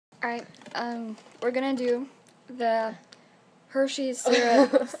Alright, we're gonna do the Hershey's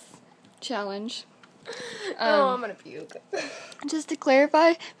syrup challenge. I'm gonna puke. Just to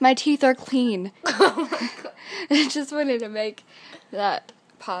clarify, my teeth are clean. Oh my god. I just wanted to make that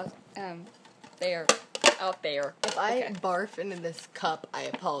pause, there, out there. If I barf into this cup, I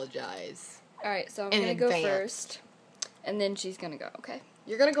apologize. Alright, so I'm In gonna go advance. first, and then she's gonna go, okay?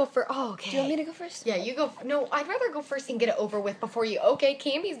 You're gonna go first. Oh, okay. Do you want me to go first? Yeah, you go. No, I'd rather go first and get it over with before you. Okay,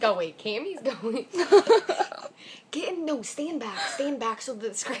 Cammy's going. Cammy's going. No, stand back so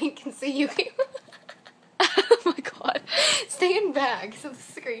the screen can see you. Oh my god. Stand back so the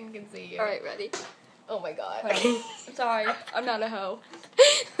screen can see you. Alright, ready? Oh my god. I'm sorry, I'm not a hoe.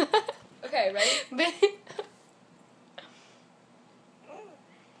 Okay, ready?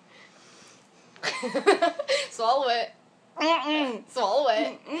 Swallow it. Swallow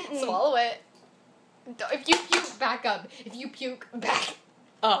it. Swallow it. If you puke, back up. If you puke, back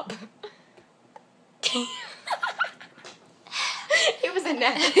up. It was a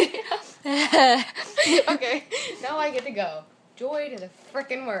net. Okay, now I get to go. Joy to the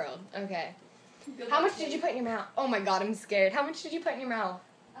frickin' world. Okay. How much did you put in your mouth? Oh my god, I'm scared. How much did you put in your mouth?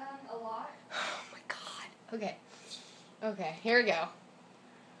 A lot. Oh my god. Okay. Okay, here we go.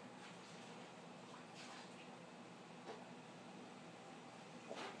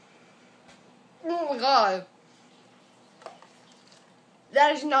 Oh my god.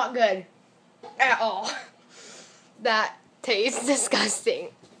 That is not good. At all. That tastes disgusting.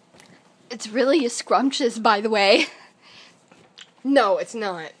 It's really scrumptious, by the way. No, it's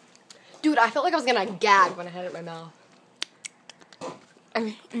not. Dude, I felt like I was gonna gag when I had it in my mouth.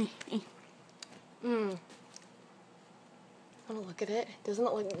 Wanna look at it? Doesn't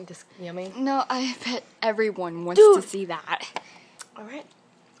it look just yummy? No, I bet everyone wants Dude. to see that. Alright.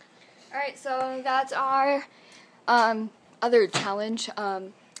 Alright, so that's our other challenge.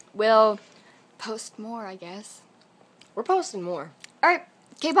 We'll post more, I guess. We're posting more. Alright,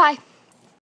 okay, bye.